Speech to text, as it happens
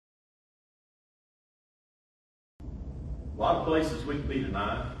lot of places we can be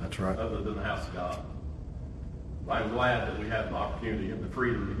tonight. That's right. Other than the house of God. I'm glad that we have the opportunity and the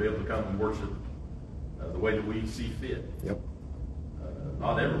freedom to be able to come and worship the way that we see fit. Yep.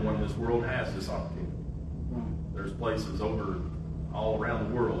 Not everyone in this world has this opportunity. There's places all around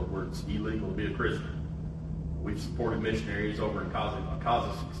the world where it's illegal to be a Christian. We've supported missionaries over in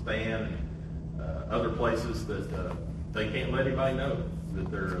Kazakhstan and other places that they can't let anybody know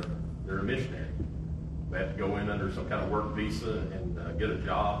that they're a missionary. They have to go in under some kind of work visa and get a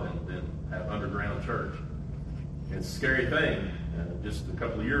job and then have underground church. It's a scary thing. Just a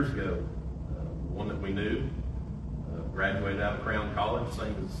couple of years ago, one that we knew graduated out of Crown College,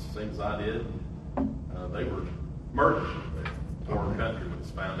 same as I did. They were murdered. Foreign country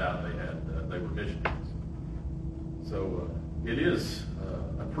was found out they were missionaries. So it is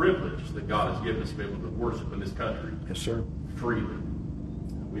a privilege that God has given us to be able to worship in this country. Yes, sir. Freely.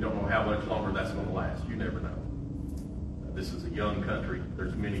 We don't know how much longer that's going to last. You never know. This is a young country.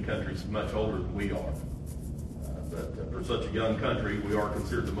 There's many countries much older than we are. But for such a young country, we are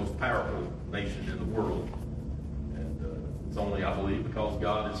considered the most powerful nation in the world. And it's only, I believe, because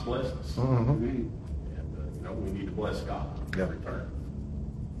God has blessed us. Mm-hmm. And we need to bless God in Yep. return.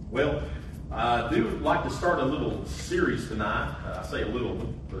 Well, I do like to start a little series tonight. I say a little,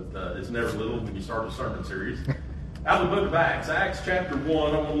 but it's never little when you start a sermon series. Out of the book of Acts, Acts chapter 1,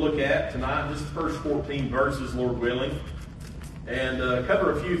 I'm going to look at tonight, just the first 14 verses, Lord willing, and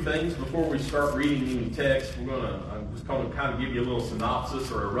cover a few things before we start reading any text. I'm just going to kind of give you a little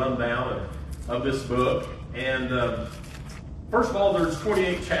synopsis or a rundown of this book. And first of all, there's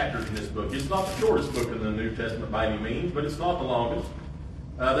 28 chapters in this book. It's not the shortest book in the New Testament by any means, but it's not the longest.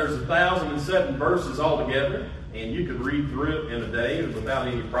 There's 1,007 verses altogether, and you could read through it in a day without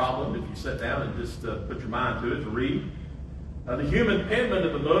any problem if you sit down and just put your mind to it to read. The human penman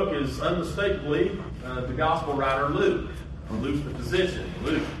of the book is unmistakably the gospel writer Luke. Luke the physician,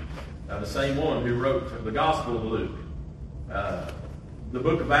 Luke, the same one who wrote the Gospel of Luke. The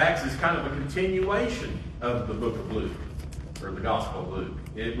book of Acts is kind of a continuation of the book of Luke, or the Gospel of Luke.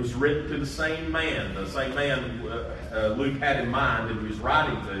 It was written to the same man Luke had in mind that he was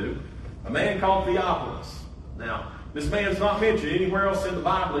writing to, a man called Theophilus. Now, this man's not mentioned anywhere else in the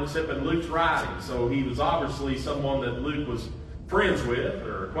Bible except in Luke's writing, so he was obviously someone that Luke was friends with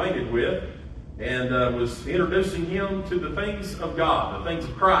or acquainted with, and was introducing him to the things of God, the things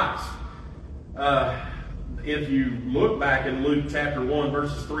of Christ. If you look back in Luke chapter 1,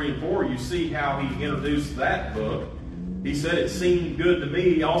 verses 3 and 4, you see how he introduced that book. He said, "It seemed good to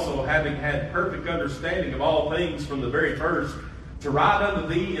me, also having had perfect understanding of all things from the very first, to write unto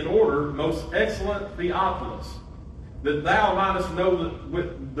thee in order, most excellent Theophilus, that thou mightest know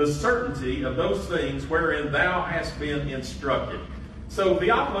with the certainty of those things wherein thou hast been instructed." So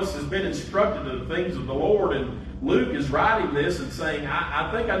Theophilus has been instructed in the things of the Lord, and Luke is writing this and saying, I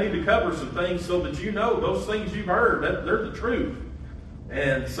think I need to cover some things so that you know those things you've heard, that they're the truth.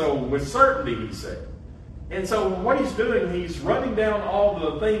 And so with certainty, he said. And so what he's doing, he's running down all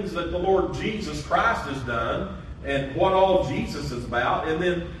the things that the Lord Jesus Christ has done and what all Jesus is about. And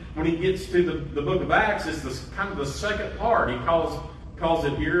then when he gets to the book of Acts, it's kind of the second part. He calls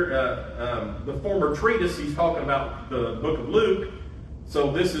it here the former treatise. He's talking about the book of Luke. So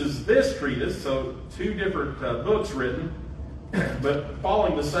this is this treatise, so two different books written, but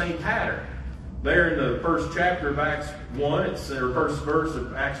following the same pattern. There in the first chapter of Acts 1, first verse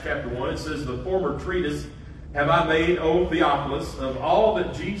of Acts chapter 1, it says, "The former treatise have I made, O Theophilus, of all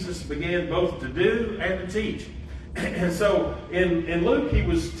that Jesus began both to do and to teach." And so in Luke, he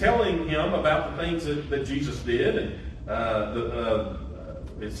was telling him about the things that Jesus did, and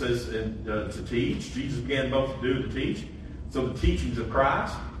it says to teach. Jesus began both to do and to teach. So the teachings of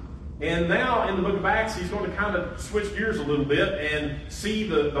Christ. And now in the book of Acts, he's going to kind of switch gears a little bit and see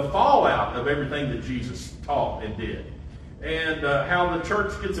the fallout of everything that Jesus taught and did. And how the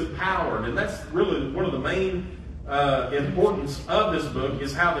church gets empowered. And that's really one of the main importance of this book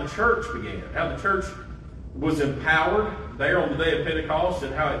is how the church began. How the church was empowered there on the day of Pentecost,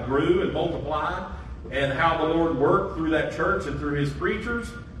 and how it grew and multiplied. And how the Lord worked through that church and through his preachers.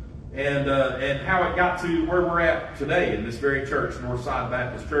 And how it got to where we're at today in this very church, Northside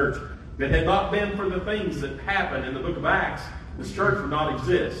Baptist Church. If it had not been for the things that happened in the book of Acts, this church would not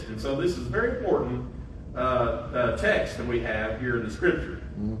exist. And so this is a very important text that we have here in the Scripture.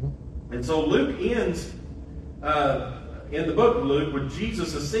 Mm-hmm. And so Luke ends in the book of Luke with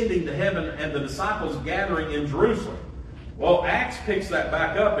Jesus ascending to heaven and the disciples gathering in Jerusalem. Well, Acts picks that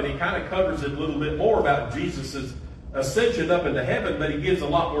back up, and he kind of covers it a little bit more about Jesus' ascension up into heaven, but he gives a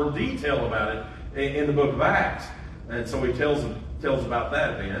lot more detail about it in the book of Acts. And so he tells about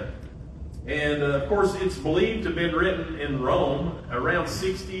that event. And of course, it's believed to have been written in Rome around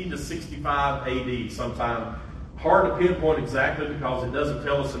 60 to 65 AD sometime. Hard to pinpoint exactly because it doesn't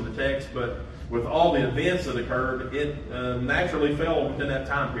tell us in the text, but with all the events that occurred, it naturally fell within that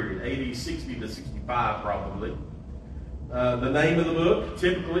time period, AD 60 to 65 probably. The name of the book,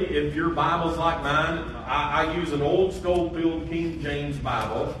 typically, if your Bible's like mine, I use an old Schofield King James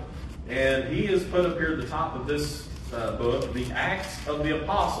Bible, and he has put up here at the top of this book, the Acts of the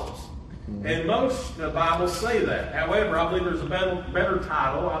Apostles. And most Bibles say that. However, I believe there's a better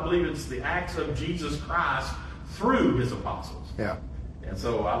title. I believe it's the Acts of Jesus Christ through his apostles. Yeah. And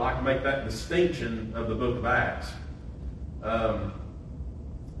so I like to make that distinction of the book of Acts.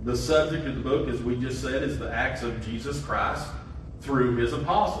 The subject of the book, as we just said, is the acts of Jesus Christ through his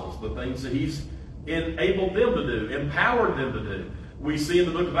apostles, the things that he's enabled them to do, empowered them to do. We see in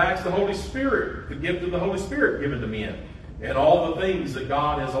the book of Acts the Holy Spirit, the gift of the Holy Spirit given to men, and all the things that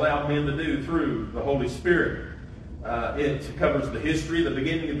God has allowed men to do through the Holy Spirit. It covers the history, the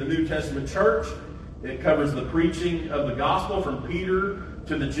beginning of the New Testament church. It covers the preaching of the gospel from Peter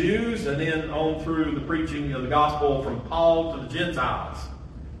to the Jews, and then on through the preaching of the gospel from Paul to the Gentiles.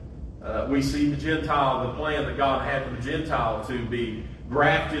 We see the plan that God had for the Gentile to be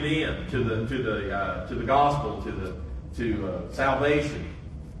grafted in to the gospel, to salvation.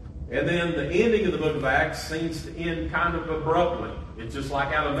 And then the ending of the book of Acts seems to end kind of abruptly. It's just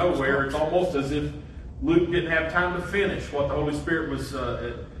like out of nowhere. It's almost as if Luke didn't have time to finish what the Holy Spirit was,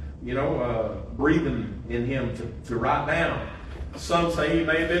 breathing in him to write down. Some say he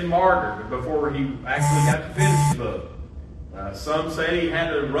may have been martyred before he actually got to finish the book. Some say he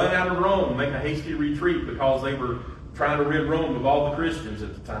had to run out of Rome, make a hasty retreat because they were trying to rid Rome of all the Christians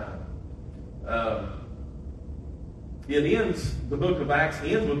at the time. The book of Acts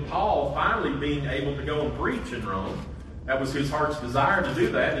ends with Paul finally being able to go and preach in Rome. That was his heart's desire to do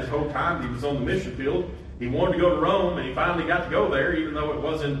that. His whole time he was on the mission field, he wanted to go to Rome, and he finally got to go there, even though it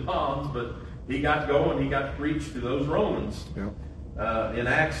was in bonds, but he got to go and he got to preach to those Romans. Yeah. In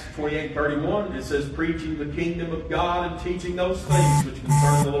Acts 28:31, it says, preaching the kingdom of God and teaching those things which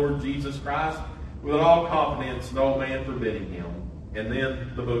concern the Lord Jesus Christ with all confidence, no man forbidding him. And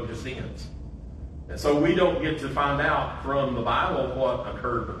then the book just ends. And so we don't get to find out from the Bible what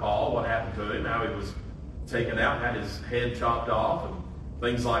occurred to Paul, what happened to him, how he was taken out, had his head chopped off, and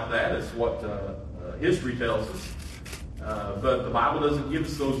things like that. It's what history tells us. But the Bible doesn't give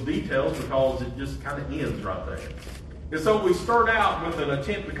us those details because it just kind of ends right there. And so we start out with an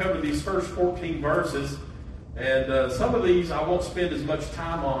attempt to cover these first 14 verses. And some of these I won't spend as much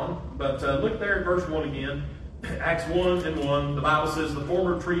time on. But look there at verse 1 again. Acts 1:1. The Bible says, the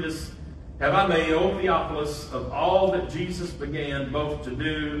former treatise have I made, O Theophilus, of all that Jesus began both to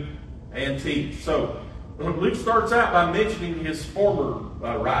do and teach. So Luke starts out by mentioning his former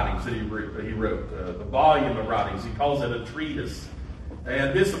writings that he wrote, the volume of writings. He calls it a treatise.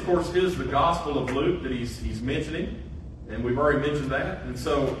 And this, of course, is the Gospel of Luke that he's mentioning. And we've already mentioned that. And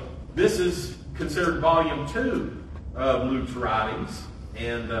so this is considered volume 2 of Luke's writings,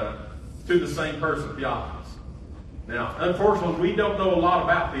 and to the same person, Theophilus. Now, unfortunately, we don't know a lot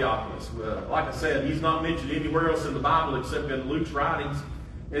about Theophilus. Like I said, he's not mentioned anywhere else in the Bible except in Luke's writings.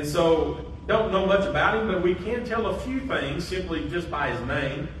 And so don't know much about him, but we can tell a few things simply just by his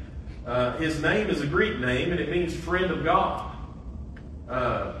name. His name is a Greek name, and it means friend of God.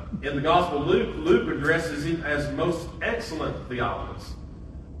 In the Gospel of Luke addresses him as most excellent Theophilus.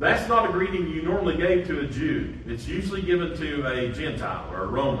 That's not a greeting you normally gave to a Jew. It's usually given to a Gentile or a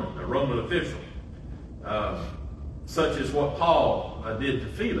Roman official, such as what Paul did to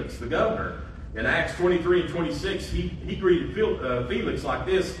Felix, the governor. In Acts 23 and 26, he greeted Felix like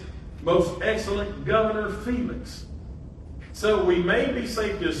this, most excellent Governor Felix. So we may be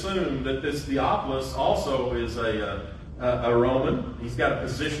safe to assume that this Theophilus also is a Roman. He's got a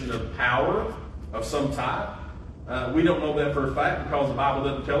position of power of some type. We don't know that for a fact because the Bible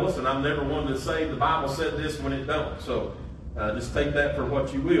doesn't tell us, and I'm never one to say the Bible said this when it don't. So just take that for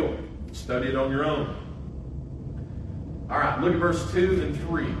what you will. Study it on your own. All right, look at verse 2 and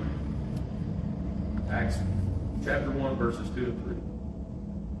 3. Acts chapter 1, verses 2 and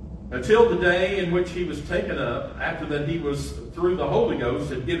 3. Until the day in which he was taken up, after that he was, through the Holy Ghost,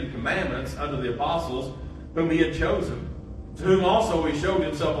 had given commandments unto the apostles whom he had chosen, to whom also he showed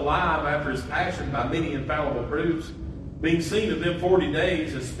himself alive after his passion by many infallible proofs, being seen of them 40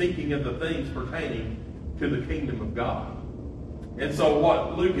 days, and speaking of the things pertaining to the kingdom of God. And so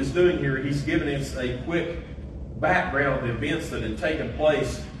what Luke is doing here, he's giving us a quick background of the events that had taken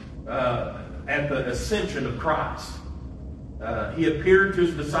place at the ascension of Christ. He appeared to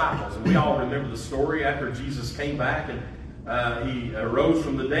his disciples, and we all remember the story after Jesus came back and He rose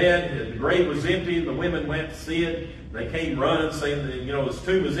from the dead. The grave was empty, and the women went to see it. They came running, saying that, his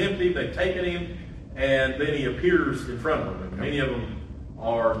tomb was empty. They've taken him, and then he appears in front of them. And many of them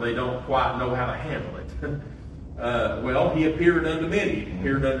they don't quite know how to handle it. Well, he appeared unto many. He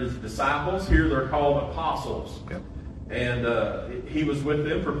appeared unto his disciples. Here they're called apostles. Yep. And he was with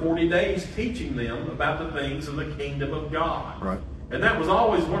them for 40 days, teaching them about the things of the kingdom of God. Right. And that was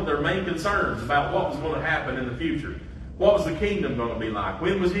always one of their main concerns about what was going to happen in the future. What was the kingdom going to be like?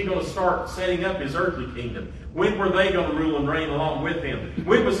 When was he going to start setting up his earthly kingdom? When were they going to rule and reign along with him?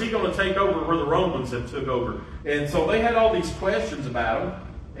 When was he going to take over where the Romans had took over? And so they had all these questions about him.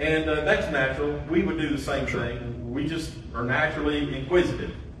 And that's natural. We would do the same thing. We just are naturally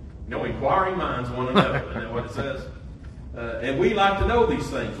inquisitive. Inquiring minds want to know. Isn't that what it says? And we like to know these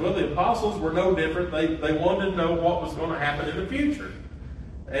things. Well, the apostles were no different. They wanted to know what was going to happen in the future.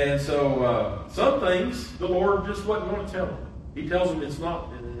 And so some things the Lord just wasn't going to tell them. He tells them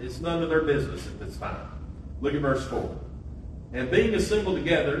it's none of their business at this time. Look at verse 4. And being assembled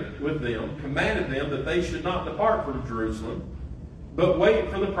together with them, commanded them that they should not depart from Jerusalem, but wait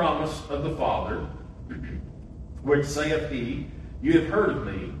for the promise of the Father, which saith he, You have heard of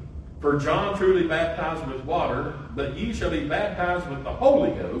me. For John truly baptized with water, but ye shall be baptized with the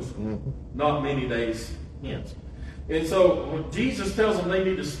Holy Ghost not many days hence. And so Jesus tells them they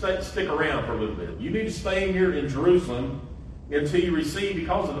need to stick around for a little bit. You need to stay here in Jerusalem until you receive,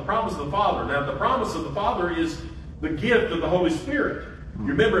 because of the promise of the Father. Now, the promise of the Father is the gift of the Holy Spirit. You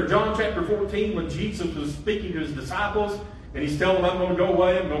remember in John chapter 14 when Jesus was speaking to his disciples, and he's telling them, I'm going to go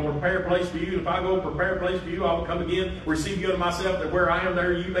away, I'm going to prepare a place for you. And if I go prepare a place for you, I will come again, receive you unto myself, that where I am,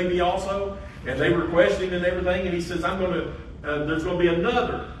 there you may be also. And they were questioning and everything, and he says, there's going to be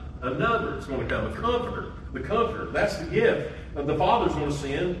another, it's going to come, a comforter. The comforter, that's the gift that the Father's going to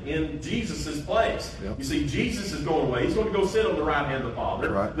send in Jesus' place. Yep. You see, Jesus is going away. He's going to go sit on the right hand of the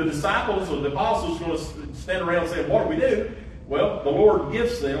Father. Right. The disciples or the apostles are going to stand around saying, what do we do? Well, the Lord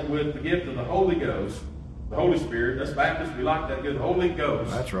gifts them with the gift of the Holy Ghost. The Holy Spirit. Us Baptists, we like that good Holy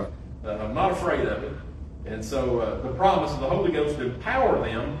Ghost. That's right. I'm not afraid of it. And so the promise of the Holy Ghost to empower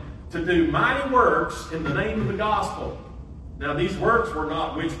them to do mighty works in the name of the gospel. Now, these works were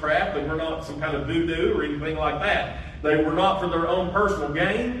not witchcraft. They were not some kind of voodoo or anything like that. They were not for their own personal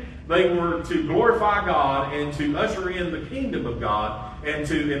gain. They were to glorify God and to usher in the kingdom of God and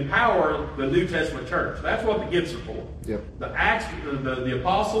to empower the New Testament church. That's what the gifts are for. Yep. The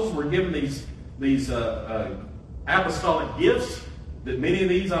apostles were given these apostolic gifts, that many of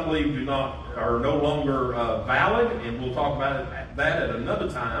these, I believe, are no longer valid, and we'll talk about that at another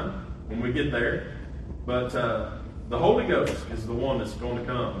time when we get there. But the Holy Ghost is the one that's going to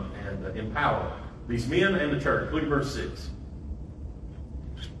come and empower these men and the church. Look at verse 6.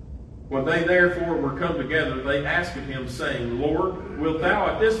 When they therefore were come together, they asked of him, saying, Lord, wilt thou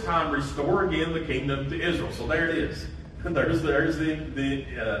at this time restore again the kingdom to Israel? So there it is. There's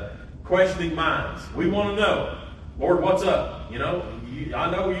the questioning minds. We want to know, Lord, what's up? I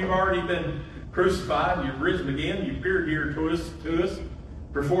know you've already been crucified, you've risen again, you've appeared here to us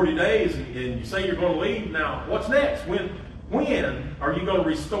for 40 days, and you say you're going to leave. Now, what's next? When are you going to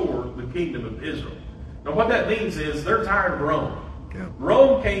restore the kingdom of Israel? Now, what that means is they're tired of Rome. Yeah.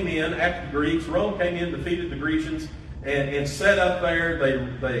 Rome came in after the Greeks. Rome came in, defeated the Grecians, and set up there.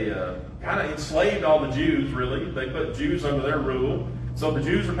 They kind of enslaved all the Jews, really. They put Jews under their rule. So the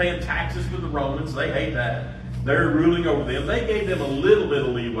Jews are paying taxes to the Romans. They hate that. They're ruling over them. They gave them a little bit of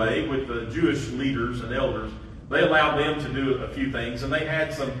leeway with the Jewish leaders and elders. They allowed them to do a few things. And they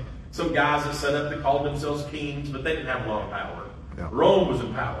had some guys that set up that called themselves kings, but they didn't have a lot of power. Yeah. Rome was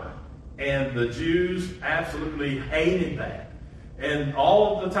in power. And the Jews absolutely hated that. And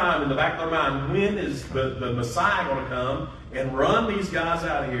all of the time in the back of their mind, when is the Messiah going to come and run these guys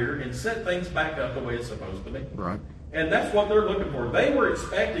out of here and set things back up the way it's supposed to be? Right. And that's what they're looking for. They were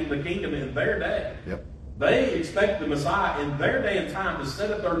expecting the kingdom in their day. Yep. They expect the Messiah in their day and time to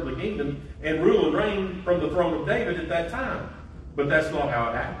set up the earthly kingdom and rule and reign from the throne of David at that time. But that's not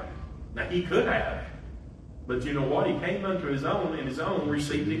how it happened. Now, he could have. But you know what? He came unto his own, and his own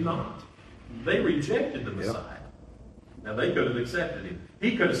received him not. They rejected the Messiah. Yep. Now, they could have accepted him.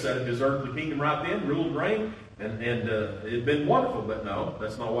 He could have set up his earthly kingdom right then, ruled and reigned, and it'd been wonderful. But no,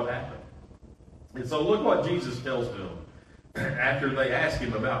 that's not what happened. And so look what Jesus tells them after they ask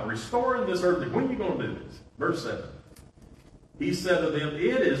him about restoring this earthly. When are you going to do this? Verse 7. He said to them,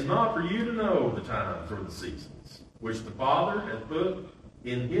 It is not for you to know the times or the seasons, which the Father hath put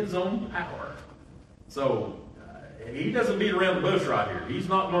in his own power. So he doesn't beat around the bush right here. He's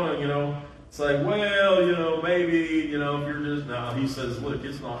not going to, say, well, maybe, if you're just, no, he says, look,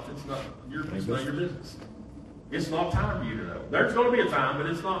 it's not your business. It's not time for you to know. There's going to be a time, but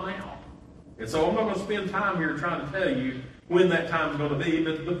it's not now. And so I'm not going to spend time here trying to tell you when that time is going to be,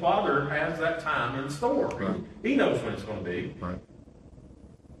 but the Father has that time in store. Right. He knows when it's going to be. Right.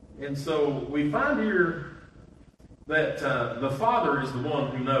 And so we find here that the Father is the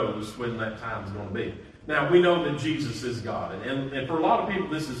one who knows when that time is going to be. Now, we know that Jesus is God. And for a lot of people,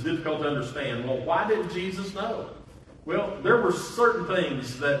 this is difficult to understand. Well, why didn't Jesus know? Well, there were certain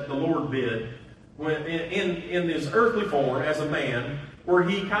things that the Lord did when in his earthly form as a man, where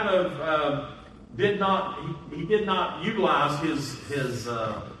he kind of did not utilize his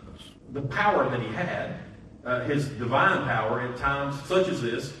the power that he had, his divine power at times such as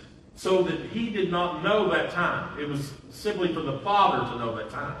this, so that he did not know that time. It was simply for the Father to know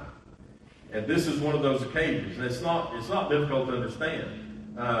that time. And this is one of those occasions. And it's not difficult to understand.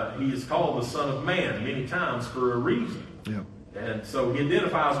 He is called the Son of Man many times for a reason. Yeah. And so he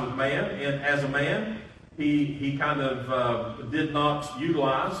identifies with man, and as a man, he kind of did not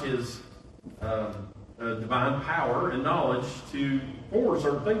utilize his divine power and knowledge for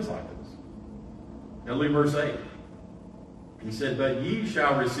certain things like this. Now, look at verse 8. He said, "But ye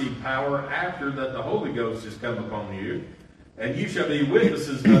shall receive power after that the Holy Ghost is come upon you, and you shall be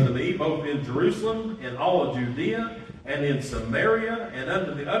witnesses unto me, both in Jerusalem, and all of Judea, and in Samaria, and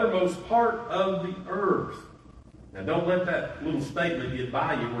unto the uttermost part of the earth." Now, don't let that little statement get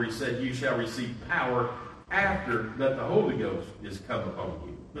by you where he said, "You shall receive power after that the Holy Ghost is come upon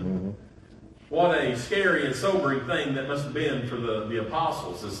you." Mm-hmm. What a scary and sobering thing that must have been for the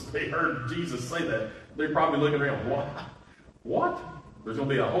apostles as they heard Jesus say that. They're probably looking around, what? There's going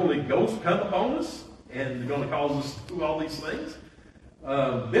to be a Holy Ghost come upon us and they're going to cause us to do all these things?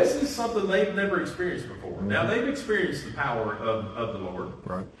 This is something they've never experienced before. Mm-hmm. Now, they've experienced the power of the Lord.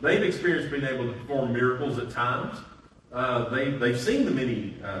 Right. They've experienced being able to perform miracles at times. They've seen the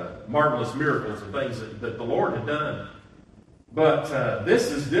many marvelous miracles and things that the Lord had done. But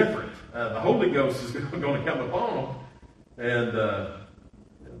this is different. The Holy Ghost is going to come upon them. And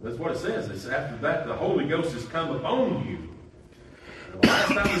that's what it says. It's after that the Holy Ghost has come upon you. The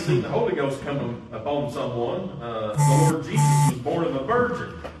last time we seen the Holy Ghost come upon someone, the Lord Jesus was born of a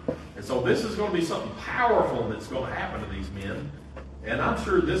virgin. And so this is going to be something powerful that's going to happen to these men. And I'm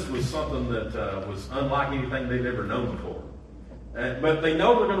sure this was something that was unlike anything they've ever known before. But they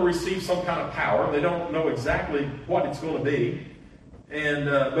know they're going to receive some kind of power. They don't know exactly what it's going to be. And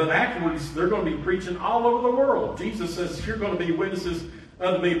but afterwards, they're going to be preaching all over the world. Jesus says, "You're going to be witnesses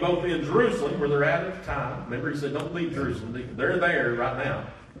unto me both in Jerusalem," where they're at the time. Remember, he said, "Don't leave Jerusalem." They're there right now.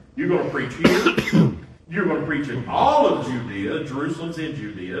 You're going to preach here. You're going to preach in all of Judea. Jerusalem's in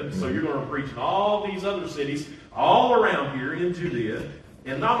Judea. So you're going to preach in all these other cities all around here in Judea.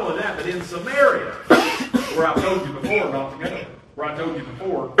 And not only that, but in Samaria, where I told you before not to go. Where I told you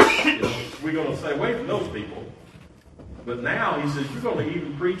before, we're going to stay away from those people. But now he says, you're going to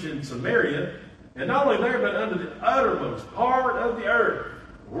even preach in Samaria. And not only there, but under the uttermost part of the earth.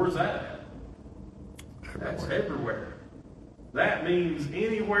 Where's that at? That's everywhere. That means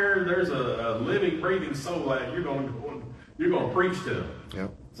anywhere there's a living, breathing soul, that you're going to preach to them.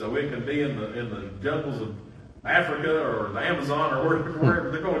 Yep. So it can be in the jungles of Africa or the Amazon or wherever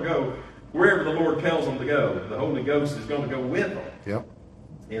they're going to go. Wherever the Lord tells them to go, the Holy Ghost is going to go with them. Yep.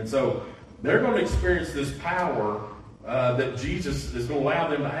 And so they're going to experience this power that Jesus is going to allow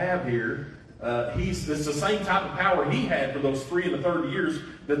them to have here. It's the same type of power he had for those 3 and 30 years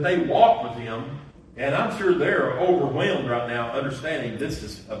that they walked with him. And I'm sure they're overwhelmed right now understanding this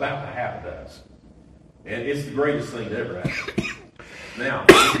is about to happen to us. And it's the greatest thing to ever happen. Now,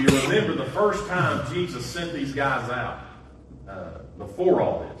 if you remember the first time Jesus sent these guys out, before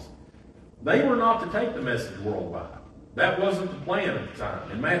all this, they were not to take the message worldwide. That wasn't the plan at the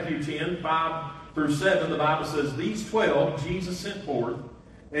time. In Matthew 10, 5 through 7, the Bible says, "These 12 Jesus sent forth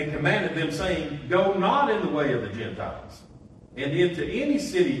and commanded them, saying, Go not in the way of the Gentiles, and into any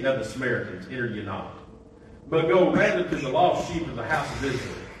city of the Samaritans enter ye not, but go rather to the lost sheep of the house of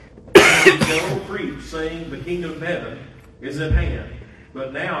Israel. And go preach, saying, The kingdom of heaven is at hand."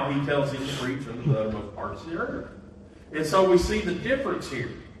 But now he tells him to preach unto the uttermost parts of the earth. And so we see the difference here.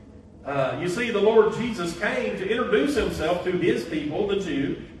 You see, the Lord Jesus came to introduce himself to his people, the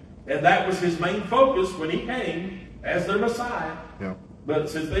Jew, and that was his main focus when he came as their Messiah. Yeah. But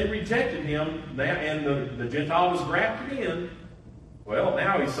since they rejected him, and the Gentile was grafted in, well,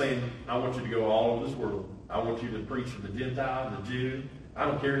 now he's saying, I want you to go all over this world. I want you to preach to the Gentile, the Jew. I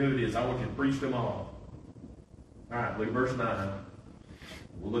don't care who it is. I want you to preach to them all. All right, look at verse 9.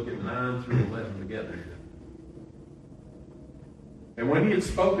 We'll look at 9 through 11 together here. "And when he had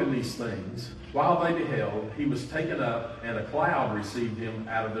spoken these things, while they beheld, he was taken up, and a cloud received him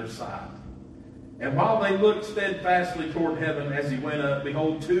out of their sight. And while they looked steadfastly toward heaven as he went up,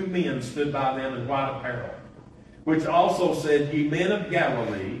 behold, two men stood by them in white apparel, which also said, Ye men of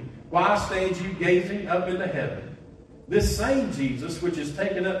Galilee, why stand you gazing up into heaven? This same Jesus, which is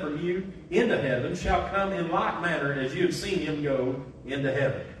taken up from you into heaven, shall come in like manner as you have seen him go into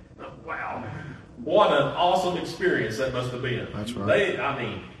heaven. Wow. What an awesome experience that must have been. That's right.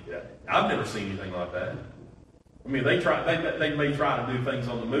 I've never seen anything like that. I mean, they may try to do things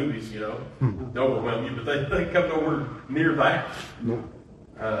on the movies, to overwhelm you, but they come nowhere near that. Nope.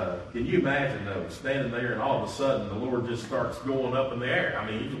 Can you imagine, though, standing there and all of a sudden the Lord just starts going up in the air? I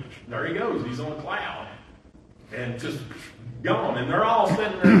mean, there he goes. He's on a cloud. And just gone. And they're all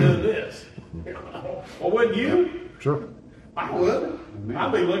standing there doing this. Well, wouldn't you? Sure. I would.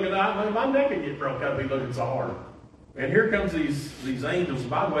 I'd be looking, my neck would get broke. I'd be looking so hard. And here comes these angels.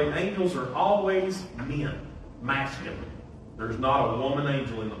 By the way, angels are always men, masculine. There's not a woman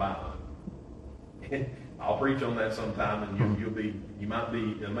angel in the Bible. I'll preach on that sometime, and you might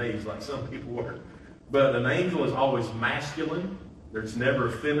be amazed like some people were. But an angel is always masculine. There's never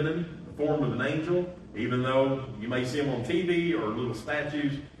a feminine form of an angel, even though you may see them on TV or little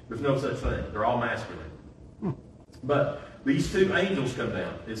statues. There's no such thing. They're all masculine. But these two angels come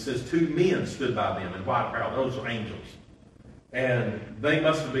down. It says two men stood by them in white apparel. Those are angels. And they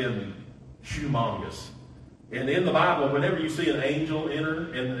must have been humongous. And in the Bible, whenever you see an angel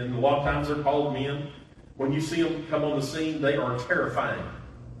enter, and a lot of times they're called men, when you see them come on the scene, they are terrifying.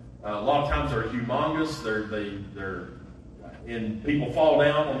 A lot of times they're humongous. And people fall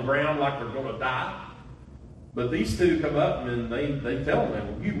down on the ground like they're going to die. But these two come up and they tell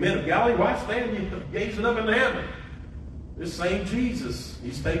them, You men of Galilee, why stand you gazing up into heaven? This same Jesus,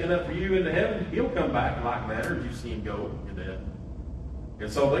 he's taken up for you into heaven. He'll come back in like manner as you see him go into heaven.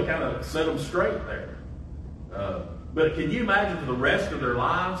 And so they kind of set them straight there. But can you imagine for the rest of their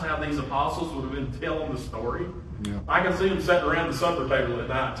lives how these apostles would have been telling the story? Yeah. I can see them sitting around the supper table at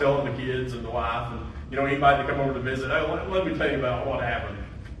night telling the kids and the wife and anybody to come over to visit. Oh, let me tell you about what happened.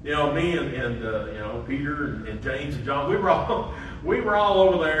 Me and Peter and James and John, we were all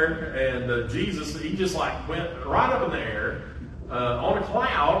over there, and Jesus, he just like went right up in the air on a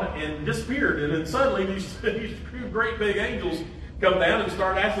cloud and disappeared. And then suddenly these two great big angels come down and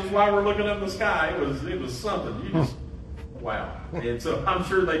start asking us why we're looking up in the sky. It was something. Wow. And so I'm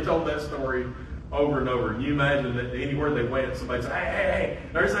sure they told that story over and over. And you imagine that anywhere they went, somebody said, hey,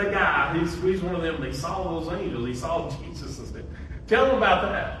 there's that guy. He's one of them. He saw those angels. He saw Jesus. And said, tell them about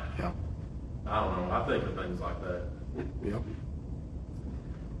that. Yeah. I don't know. I think of things like that. Yep.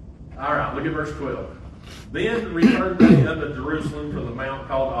 All right, look at verse 12. Then returned they unto Jerusalem from the mount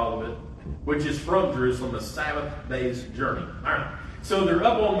called Olivet, which is from Jerusalem a Sabbath day's journey. All right. So they're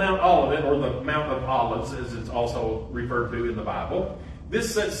up on Mount Olivet, or the Mount of Olives, as it's also referred to in the Bible.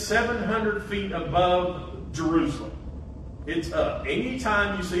 This sits 700 feet above Jerusalem. It's up.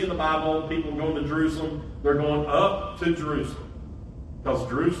 Anytime you see in the Bible people going to Jerusalem, they're going up to Jerusalem. Because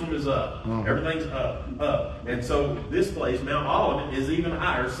Jerusalem is up. Mm-hmm. Everything's up. And so this place, Mount Olivet, is even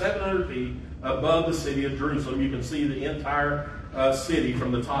higher, 700 feet above the city of Jerusalem. You can see the entire city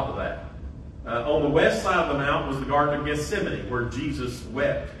from the top of that. On the west side of the mount was the Garden of Gethsemane, where Jesus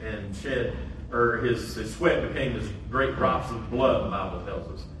wept and shed, or his sweat became as great drops of blood, the Bible tells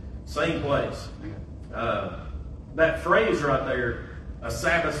us. Same place. That phrase right there, a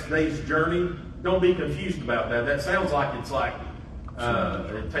Sabbath day's journey, don't be confused about that. That sounds like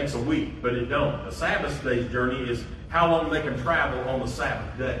it takes a week, but it don't. A Sabbath day's journey is how long they can travel on the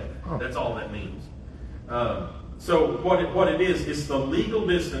Sabbath day. That's all that means. So what it is, it's the legal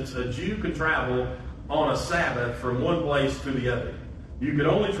distance a Jew can travel on a Sabbath from one place to the other. You could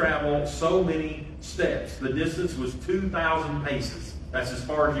only travel so many steps. The distance was 2,000 paces. That's as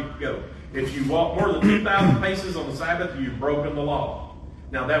far as you could go. If you walk more than 2,000 paces on the Sabbath, you've broken the law.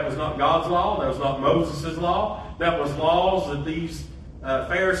 Now, that was not God's law. That was not Moses' law. That was laws that these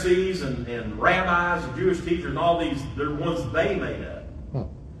Pharisees and rabbis and Jewish teachers and all these, they're ones they made up.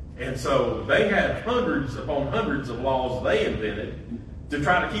 And so they had hundreds upon hundreds of laws they invented to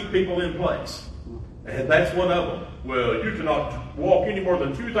try to keep people in place. And that's one of them. Well, you cannot walk any more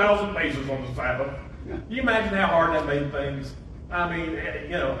than 2,000 paces on the Sabbath. Can you imagine how hard that made things? I mean,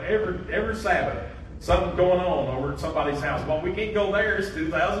 every Sabbath, something going on over at somebody's house. Well, we can't go there. It's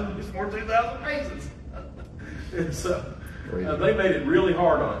 2,000. It's more 2,000 paces. And so they made it really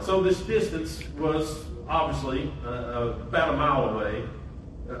hard on it. So this distance was obviously about a mile away,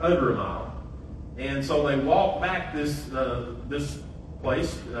 under a mile. And so they walked back this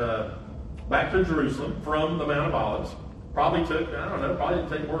place back to Jerusalem from the Mount of Olives. Probably took, probably didn't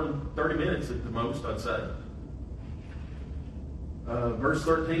take more than 30 minutes at the most, I'd say. Verse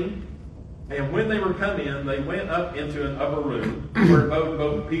 13. And when they were come in, they went up into an upper room where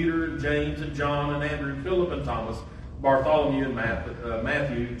both Peter and James and John and Andrew and Philip and Thomas, Bartholomew and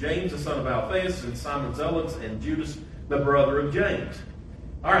Matthew, James the son of Alphaeus and Simon Zealots, and Judas the brother of James.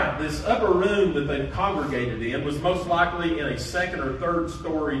 All right, this upper room that they congregated in was most likely in a second or third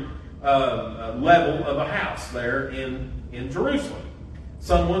story level of a house there in Jerusalem.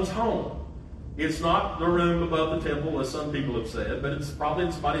 Someone's home. It's not the room above the temple, as some people have said, but it's probably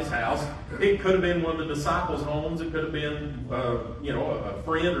in somebody's house. It could have been one of the disciples' homes. It could have been, a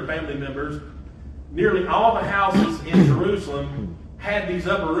friend or family members. Nearly all the houses in Jerusalem had these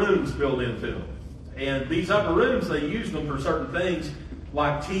upper rooms built into them. And these upper rooms, they used them for certain things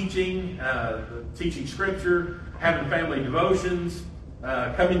like teaching scripture, having family devotions,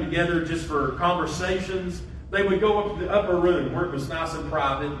 coming together just for conversations. They would go up to the upper room where it was nice and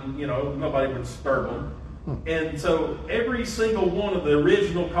private and, nobody would disturb them. And so every single one of the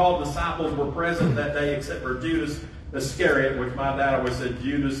original called disciples were present that day except for Judas Iscariot, which my dad always said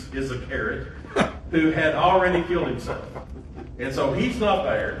Judas is a carrot, who had already killed himself. And so he's not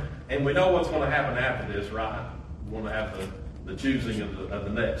there. And we know what's going to happen after this, right? We're going to have the choosing of the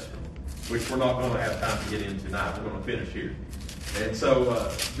next one, which we're not going to have time to get into tonight. We're going to finish here. And so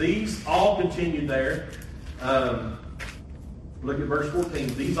these all continued there. Look at verse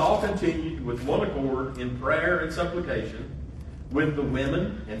 14. These all continued with one accord in prayer and supplication with the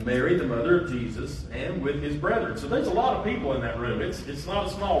women and Mary, the mother of Jesus, and with his brethren. So there's a lot of people in that room. It's not a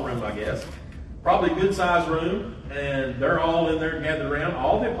small room, I guess. Probably a good-sized room, and they're all in there gathered around,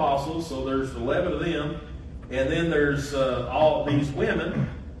 all the apostles, so there's 11 of them. And then there's all these women.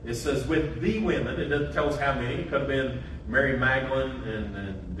 It says with the women. It doesn't tell us how many. It could have been Mary Magdalene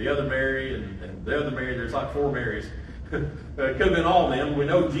and the other Mary and the other Mary. There's like 4 Marys. It could have been all of them. We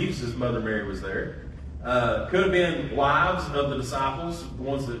know Jesus' mother Mary was there. Could have been wives of the disciples, the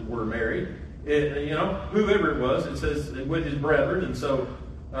ones that were married. Whoever it was. It says with his brethren. And so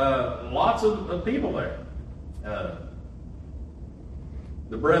lots of people there.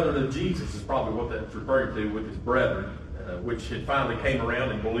 The brethren of Jesus is probably what that's referring to with his brethren, which had finally came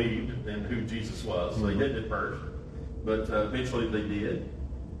around and believed in who Jesus was. So they didn't at first, but eventually they did.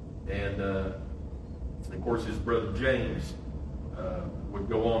 And of course, his brother James would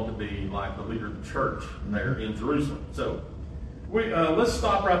go on to be like the leader of the church there in Jerusalem. So let's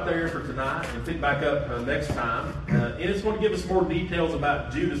stop right there for tonight and pick back up next time. And it's going to give us more details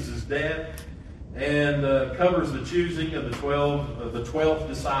about Judas's death and covers the choosing of the 12th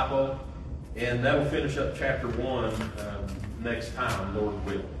disciple. And that'll finish up chapter 1 next time, Lord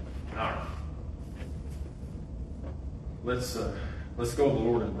willing. All right. Let's go to the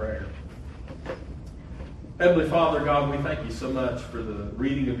Lord in prayer. Heavenly Father, God, we thank you so much for the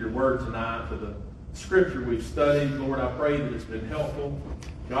reading of your word tonight, for the scripture we've studied. Lord, I pray that it's been helpful.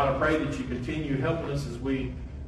 God, I pray that you continue helping us as we